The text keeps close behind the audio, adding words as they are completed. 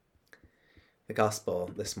The gospel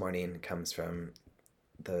this morning comes from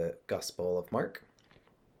the Gospel of Mark.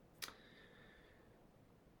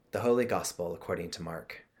 The Holy Gospel according to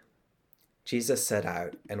Mark. Jesus set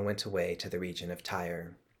out and went away to the region of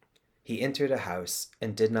Tyre. He entered a house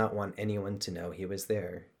and did not want anyone to know he was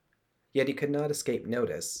there. Yet he could not escape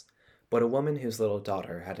notice, but a woman whose little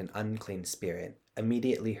daughter had an unclean spirit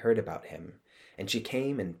immediately heard about him, and she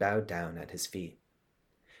came and bowed down at his feet.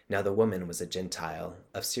 Now the woman was a Gentile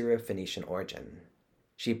of Syro-Phoenician origin.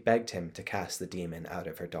 She begged him to cast the demon out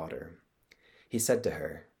of her daughter. He said to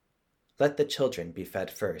her, "Let the children be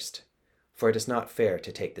fed first, for it is not fair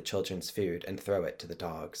to take the children's food and throw it to the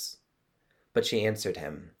dogs." But she answered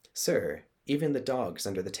him, "Sir, even the dogs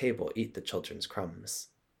under the table eat the children's crumbs."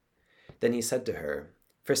 Then he said to her,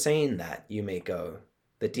 "For saying that, you may go.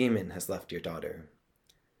 The demon has left your daughter."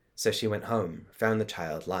 So she went home, found the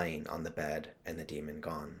child lying on the bed, and the demon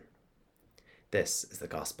gone. This is the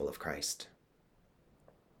gospel of Christ.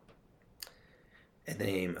 In the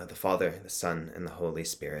name of the Father, the Son, and the Holy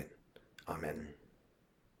Spirit. Amen.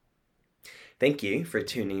 Thank you for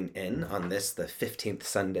tuning in on this, the 15th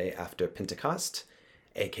Sunday after Pentecost,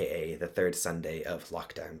 aka the third Sunday of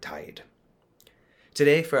Lockdown Tide.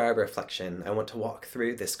 Today, for our reflection, I want to walk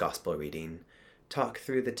through this gospel reading, talk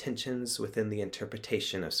through the tensions within the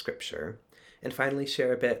interpretation of Scripture, and finally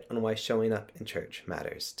share a bit on why showing up in church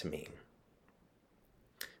matters to me.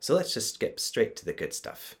 So let's just skip straight to the good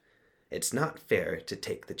stuff. It's not fair to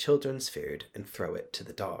take the children's food and throw it to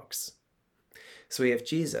the dogs. So we have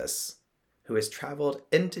Jesus, who has traveled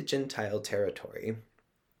into Gentile territory,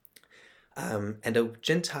 and a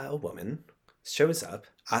Gentile woman shows up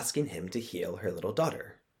asking him to heal her little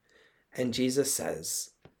daughter. And Jesus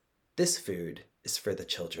says, "This food is for the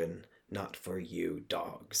children, not for you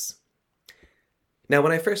dogs." Now,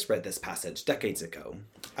 when I first read this passage decades ago,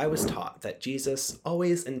 I was taught that Jesus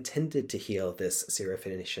always intended to heal this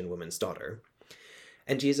Syrophoenician woman's daughter,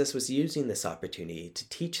 and Jesus was using this opportunity to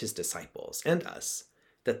teach his disciples and us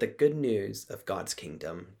that the good news of God's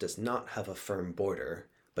kingdom does not have a firm border,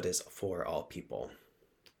 but is for all people.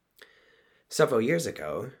 Several years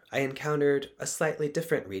ago, I encountered a slightly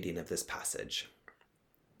different reading of this passage.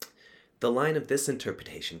 The line of this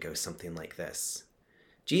interpretation goes something like this: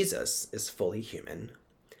 Jesus is fully human,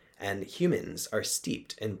 and humans are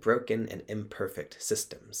steeped in broken and imperfect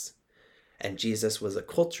systems. And Jesus was a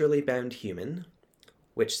culturally bound human,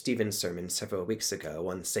 which Stephen's sermon several weeks ago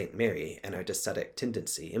on St. Mary and our ascetic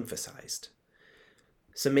tendency emphasized.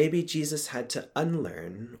 So maybe Jesus had to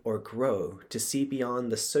unlearn or grow to see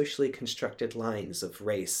beyond the socially constructed lines of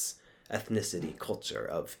race, ethnicity, culture,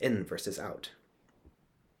 of in versus out.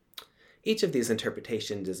 Each of these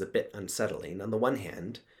interpretations is a bit unsettling. On the one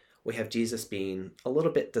hand, we have Jesus being a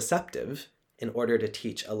little bit deceptive in order to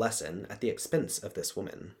teach a lesson at the expense of this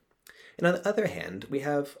woman. And on the other hand, we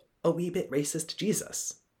have a wee bit racist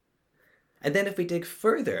Jesus. And then if we dig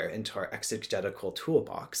further into our exegetical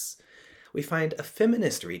toolbox, we find a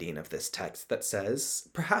feminist reading of this text that says,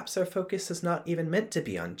 perhaps our focus is not even meant to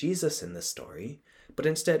be on Jesus in this story, but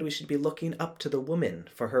instead we should be looking up to the woman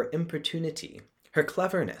for her importunity, her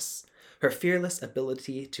cleverness, her fearless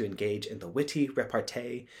ability to engage in the witty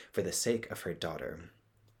repartee for the sake of her daughter.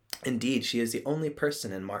 Indeed, she is the only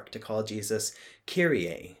person in Mark to call Jesus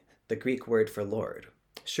Kyrie, the Greek word for Lord.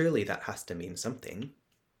 Surely that has to mean something.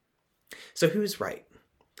 So who's right?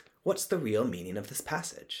 What's the real meaning of this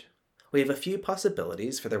passage? We have a few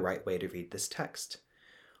possibilities for the right way to read this text.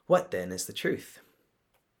 What then is the truth?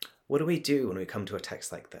 What do we do when we come to a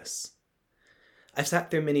text like this? I've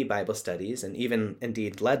sat through many Bible studies, and even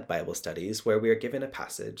indeed led Bible studies, where we are given a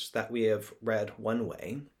passage that we have read one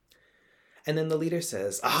way, and then the leader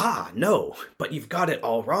says, "Aha, no, but you've got it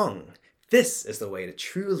all wrong. This is the way to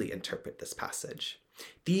truly interpret this passage.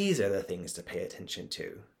 These are the things to pay attention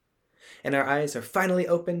to." And our eyes are finally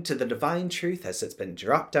opened to the divine truth as it's been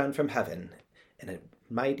dropped down from heaven in a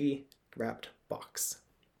mighty wrapped box.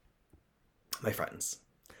 My friends,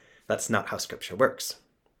 that's not how Scripture works.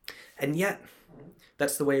 And yet,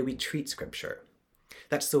 that's the way we treat Scripture.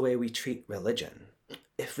 That's the way we treat religion.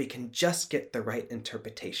 If we can just get the right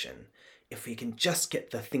interpretation, if we can just get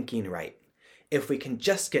the thinking right, if we can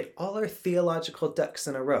just get all our theological ducks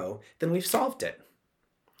in a row, then we've solved it.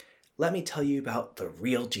 Let me tell you about the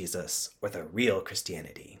real Jesus, or the real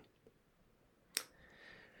Christianity.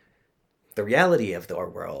 The reality of our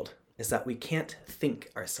world is that we can't think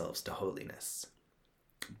ourselves to holiness.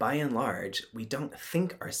 By and large, we don't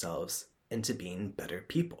think ourselves into being better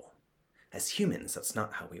people. As humans, that's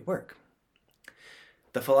not how we work.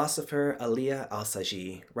 The philosopher Alia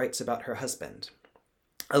Al-Saji writes about her husband.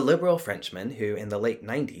 A liberal Frenchman who, in the late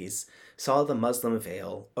 90s, saw the Muslim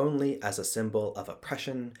veil only as a symbol of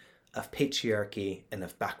oppression, of patriarchy, and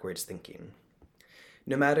of backwards thinking.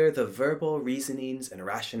 No matter the verbal reasonings and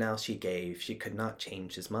rationale she gave, she could not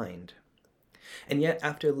change his mind. And yet,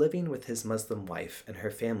 after living with his Muslim wife and her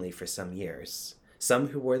family for some years, some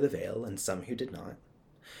who wore the veil and some who did not,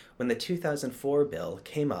 when the 2004 bill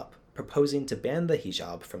came up proposing to ban the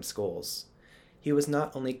hijab from schools, he was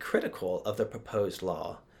not only critical of the proposed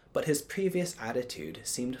law, but his previous attitude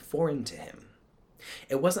seemed foreign to him.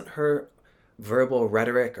 It wasn't her verbal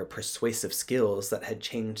rhetoric or persuasive skills that had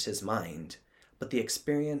changed his mind, but the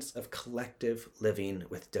experience of collective living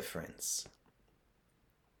with difference.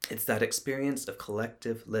 It's that experience of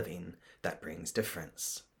collective living that brings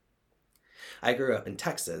difference. I grew up in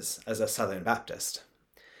Texas as a Southern Baptist,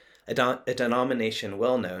 a denomination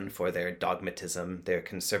well known for their dogmatism, their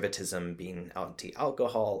conservatism being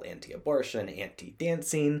anti-alcohol, anti-abortion,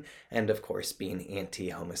 anti-dancing, and of course being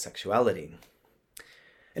anti-homosexuality.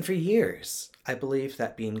 And for years, I believed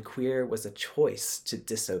that being queer was a choice to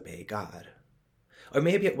disobey God. Or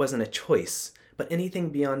maybe it wasn't a choice, but anything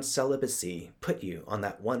beyond celibacy put you on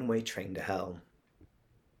that one-way train to hell.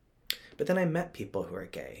 But then I met people who are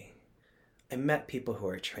gay. I met people who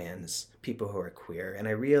are trans, people who are queer, and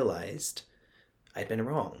I realized I'd been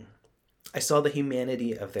wrong. I saw the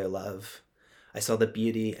humanity of their love. I saw the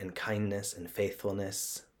beauty and kindness and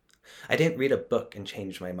faithfulness. I didn't read a book and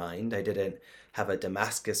change my mind. I didn't have a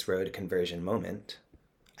Damascus Road conversion moment.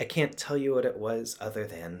 I can't tell you what it was other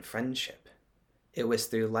than friendship. It was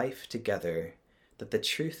through life together that the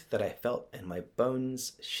truth that I felt in my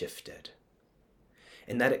bones shifted.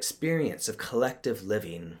 In that experience of collective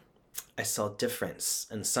living, I saw difference,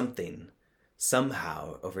 and something,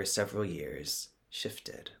 somehow, over several years,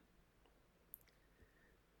 shifted.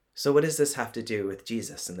 So what does this have to do with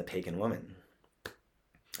Jesus and the pagan woman?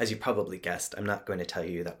 As you probably guessed, I'm not going to tell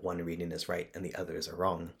you that one reading is right and the others are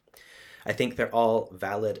wrong. I think they're all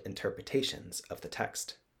valid interpretations of the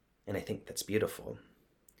text, and I think that's beautiful.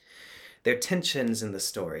 There are tensions in the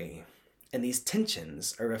story, and these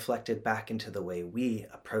tensions are reflected back into the way we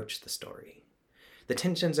approach the story. The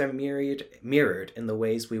tensions are mirrored in the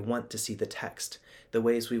ways we want to see the text, the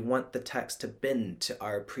ways we want the text to bend to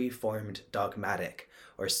our preformed dogmatic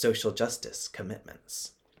or social justice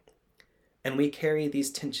commitments. And we carry these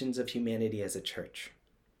tensions of humanity as a church.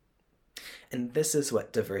 And this is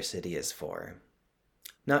what diversity is for.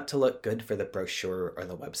 Not to look good for the brochure or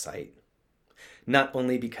the website. Not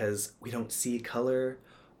only because we don't see color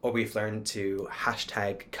or we've learned to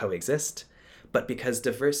 #coexist, but because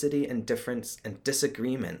diversity and difference and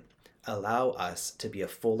disagreement allow us to be a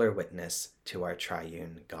fuller witness to our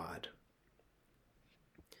triune God.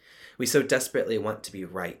 We so desperately want to be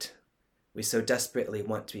right. We so desperately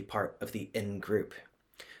want to be part of the in-group.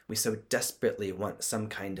 We so desperately want some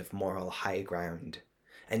kind of moral high ground.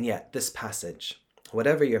 And yet, this passage,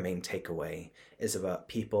 whatever your main takeaway, is about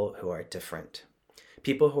people who are different.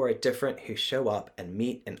 People who are different who show up and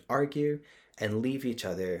meet and argue and leave each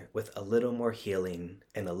other with a little more healing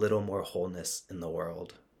and a little more wholeness in the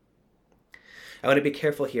world. I want to be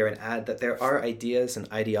careful here and add that there are ideas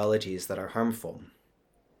and ideologies that are harmful.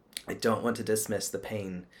 I don't want to dismiss the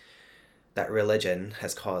pain that religion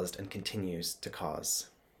has caused and continues to cause.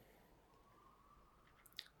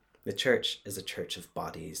 The church is a church of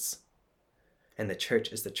bodies, and the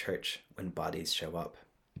church is the church when bodies show up.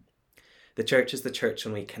 The church is the church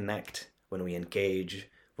when we connect, when we engage,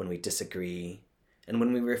 when we disagree, and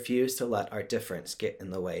when we refuse to let our difference get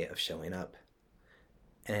in the way of showing up.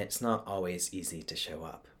 And it's not always easy to show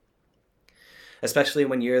up. Especially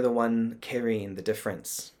when you're the one carrying the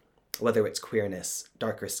difference, whether it's queerness,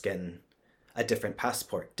 darker skin, a different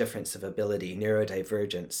passport, difference of ability,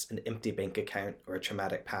 neurodivergence, an empty bank account, or a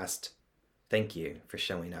traumatic past. Thank you for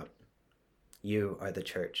showing up. You are the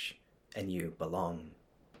church, and you belong.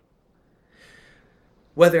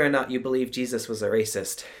 Whether or not you believe Jesus was a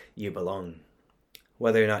racist, you belong.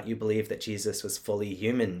 Whether or not you believe that Jesus was fully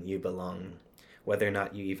human, you belong. Whether or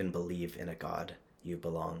not you even believe in a God, you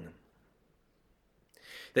belong.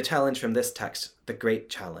 The challenge from this text, the great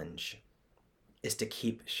challenge, is to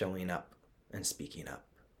keep showing up and speaking up.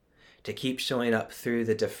 To keep showing up through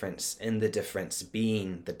the difference, in the difference,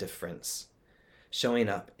 being the difference. Showing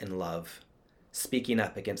up in love. Speaking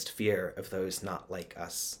up against fear of those not like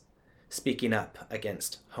us. Speaking up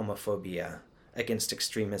against homophobia, against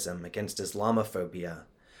extremism, against Islamophobia,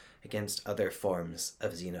 against other forms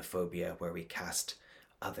of xenophobia where we cast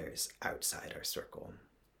others outside our circle.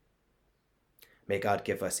 May God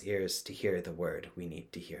give us ears to hear the word we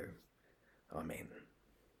need to hear. Amen.